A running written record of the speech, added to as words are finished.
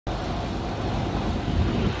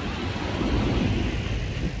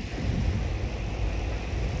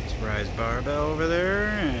Rise Barbell over there,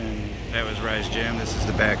 and that was Rise Gym. This is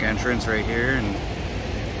the back entrance right here, and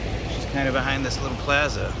she's kind of behind this little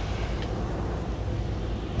plaza.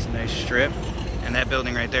 It's a nice strip, and that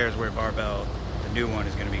building right there is where Barbell, the new one,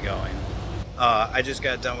 is going to be going. I just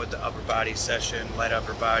got done with the upper body session, light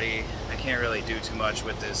upper body. I can't really do too much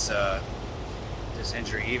with this this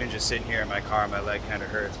injury. Even just sitting here in my car, my leg kind of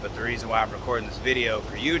hurts. But the reason why I'm recording this video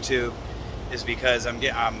for YouTube is because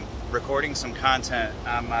I'm recording some content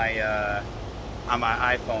on my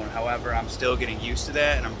iPhone. However, I'm still getting used to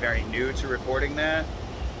that, and I'm very new to recording that.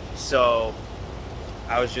 So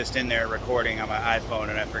I was just in there recording on my iPhone,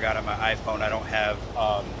 and I forgot on my iPhone I don't have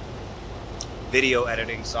video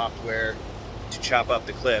editing software to chop up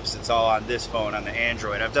the clips. It's all on this phone, on the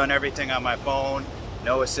Android. I've done everything on my phone,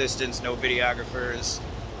 no assistants, no videographers.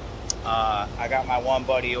 I got my one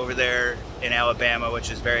buddy over there in Alabama, which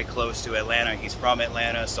is very close to Atlanta. He's from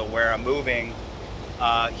Atlanta, so where I'm moving,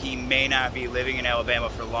 he may not be living in Alabama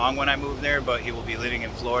for long when I move there, but he will be living in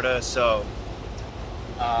Florida, so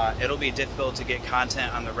it'll be difficult to get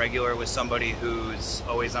content on the regular with somebody who's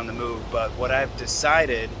always on the move. But what I've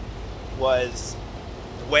decided was,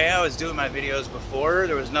 the way I was doing my videos before,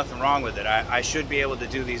 there was nothing wrong with it. I should be able to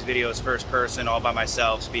do these videos first person, all by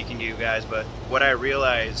myself, speaking to you guys. But what I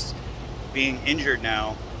realized, being injured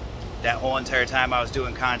now, that whole entire time I was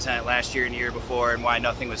doing content last year and the year before, and why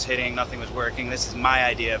nothing was hitting, nothing was working, this is my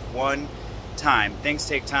idea of one time. Things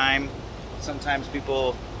take time. Sometimes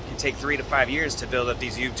people can take 3 to 5 years to build up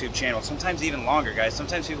these YouTube channels, sometimes even longer, guys.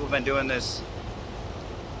 Sometimes people have been doing this.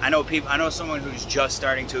 I know someone who's just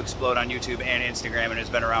starting to explode on YouTube and Instagram and has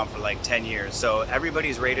been around for like 10 years. So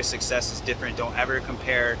everybody's rate of success is different. Don't ever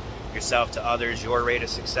compare yourself to others, your rate of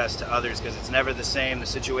success to others, because it's never the same. The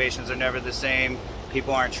situations are never the same.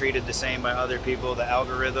 People aren't treated the same by other people. The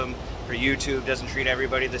algorithm for YouTube doesn't treat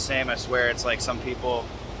everybody the same. I swear, it's like some people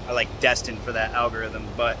are like destined for that algorithm.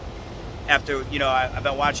 But after, you know, I've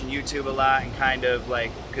been watching YouTube a lot, and kind of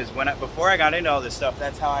like, because before I got into all this stuff,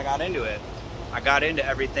 that's how I got into it. I got into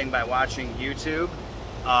everything by watching YouTube.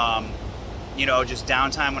 You know, just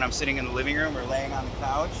downtime when I'm sitting in the living room or laying on the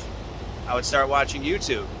couch, I would start watching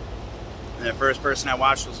YouTube. And the first person I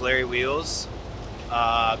watched was Larry Wheels.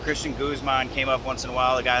 Christian Guzman came up once in a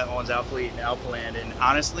while, the guy that owns Alphalete and Alphaland. And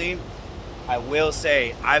honestly, I will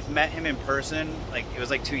say, I've met him in person, like it was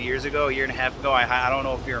like 2 years ago, a year and a half ago. I don't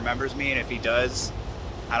know if he remembers me, and if he does,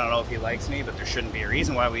 I don't know if he likes me, but there shouldn't be a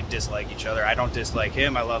reason why we dislike each other. I don't dislike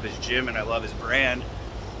him. I love his gym and I love his brand.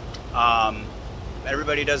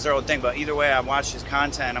 Everybody does their own thing, but either way, I watched his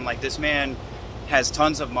content. I'm like, this man has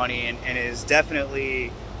tons of money and is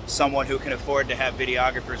definitely someone who can afford to have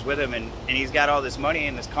videographers with him, and he's got all this money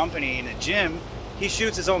in this company in the gym. He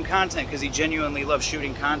shoots his own content because he genuinely loves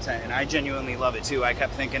shooting content, and I genuinely love it too. I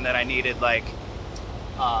kept thinking that I needed like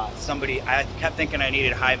I kept thinking I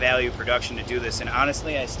needed high value production to do this, and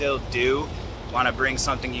honestly I still do want to bring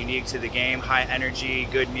something unique to the game. High energy,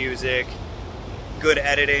 good music, good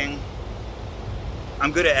editing.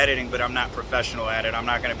 I'm good at editing, but I'm not professional at it. I'm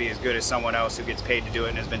not going to be as good as someone else who gets paid to do it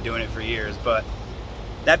and has been doing it for years. But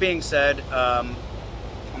that being said, I'm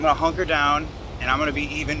going to hunker down, and I'm going to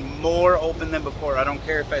be even more open than before. I don't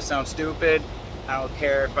care if I sound stupid. I don't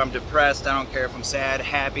care if I'm depressed. I don't care if I'm sad,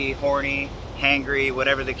 happy, horny, hangry,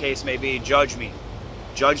 whatever the case may be. Judge me.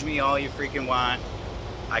 Judge me all you freaking want.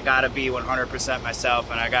 I gotta be 100%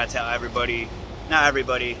 myself, and I gotta tell everybody, not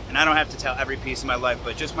everybody, and I don't have to tell every piece of my life,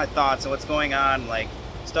 but just my thoughts and what's going on, like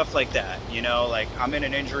stuff like that, you know. Like, I'm in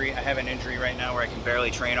an injury. I have an injury right now where I can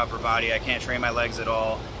barely train upper body. I can't train my legs at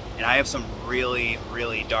all, and I have some really,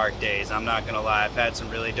 really dark days. I'm not gonna lie. I've had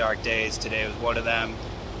some really dark days. Today was one of them.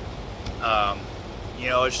 You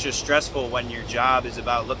know, it's just stressful when your job is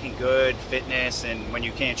about looking good, fitness, and when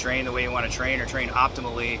you can't train the way you want to train or train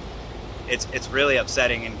optimally, it's really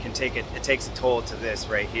upsetting, and it takes a toll to this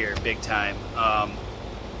right here, big time.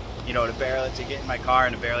 You know, to get in my car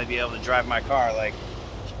and to barely be able to drive my car, like,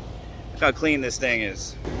 look how clean this thing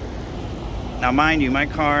is. Now, mind you, my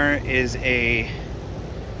car is a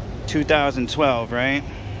 2012, right?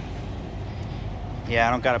 Yeah,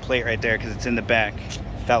 I don't got a plate right there because it's in the back.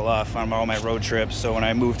 Fell off on all my road trips, so when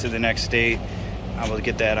I move to the next state, I will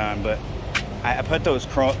get that on. But I put this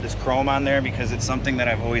chrome on there because it's something that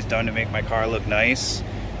I've always done to make my car look nice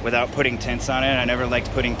without putting tints on it. I never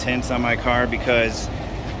liked putting tints on my car because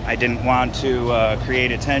I didn't want to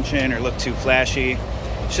create attention or look too flashy.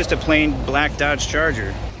 It's just a plain black Dodge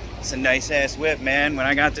Charger. It's a nice ass whip, man. When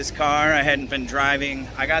I got this car, I hadn't been driving.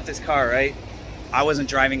 I got this car, right? I wasn't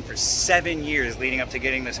driving for 7 years leading up to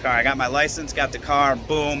getting this car. I got my license, got the car,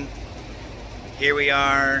 boom. Here we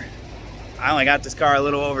are. I only got this car a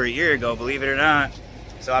little over a year ago, believe it or not.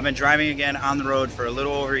 So I've been driving again on the road for a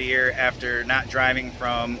little over a year after not driving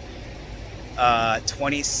from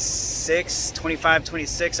 25,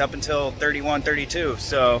 26 up until 31, 32.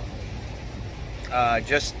 So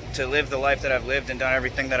just to live the life that I've lived and done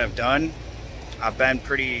everything that I've done, I've been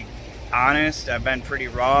pretty honest. I've been pretty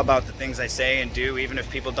raw about the things I say and do, even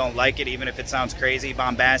if people don't like it, even if it sounds crazy,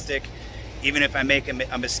 bombastic, even if I make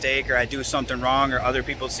a mistake or I do something wrong or other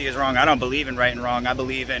people see as wrong. I don't believe in right and wrong. I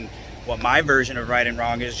believe in what my version of right and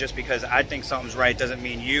wrong is. Just because I think something's right doesn't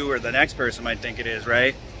mean you or the next person might think it is,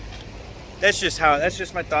 right? That's just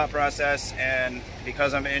my thought process. And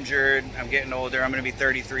because I'm injured, I'm getting older. I'm going to be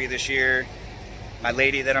 33 this year. My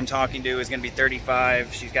lady that I'm talking to is going to be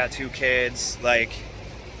 35. She's got 2 kids. Like,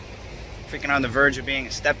 freaking on the verge of being a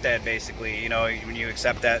stepdad, basically. You know, when you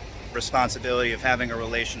accept that responsibility of having a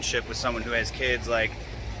relationship with someone who has kids, like,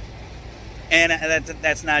 and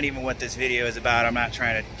that's not even what this video is about. I'm not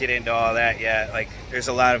trying to get into all that yet. Like, there's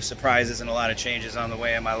a lot of surprises and a lot of changes on the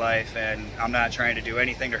way in my life, and I'm not trying to do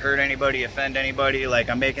anything to hurt anybody, offend anybody. Like,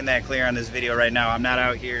 I'm making that clear on this video right now. I'm not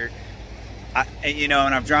out here, you know,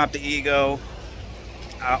 and I've dropped the ego.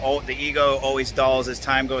 The ego always dulls as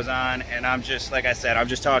time goes on, and I'm just, like I said, I'm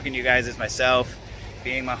just talking to you guys as myself,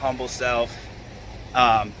 being my humble self.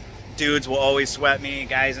 Dudes will always sweat me.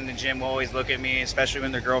 Guys in the gym will always look at me, especially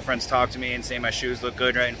when their girlfriends talk to me and say my shoes look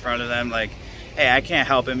good right in front of them. Like, hey, I can't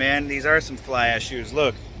help it, man. These are some fly-ass shoes.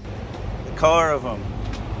 Look, the color of them.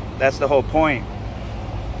 That's the whole point.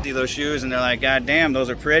 See those shoes and they're like, God damn, those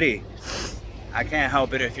are pretty. I can't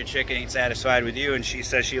help it if your chick ain't satisfied with you and she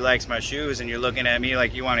says she likes my shoes and you're looking at me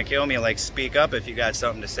like you want to kill me. Like, speak up if you got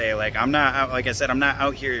something to say. Like, I'm not out, like I said, I'm not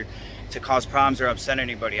out here to cause problems or upset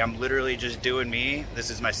anybody. I'm literally just doing me. This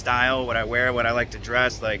is my style, what I wear, what I like to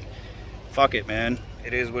dress. Like, fuck it, man.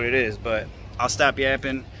 It is what it is. But I'll stop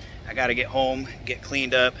yapping. I gotta get home, get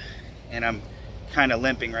cleaned up, and I'm kind of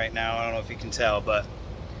limping right now. I don't know if you can tell, but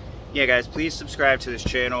yeah, guys, please subscribe to this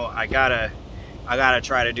channel. I gotta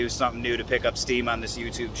try to do something new to pick up steam on this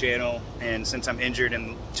YouTube channel. And since I'm injured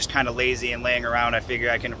and just kind of lazy and laying around, I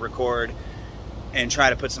figure I can record and try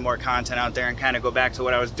to put some more content out there and kind of go back to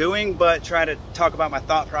what I was doing, but try to talk about my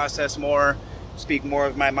thought process more, speak more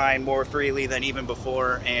of my mind more freely than even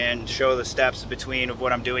before, and show the steps between of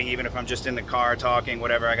what I'm doing, even if I'm just in the car talking,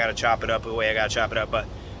 whatever. I got to chop it up the way I got to chop it up. But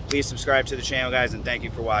please subscribe to the channel, guys, and thank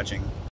you for watching.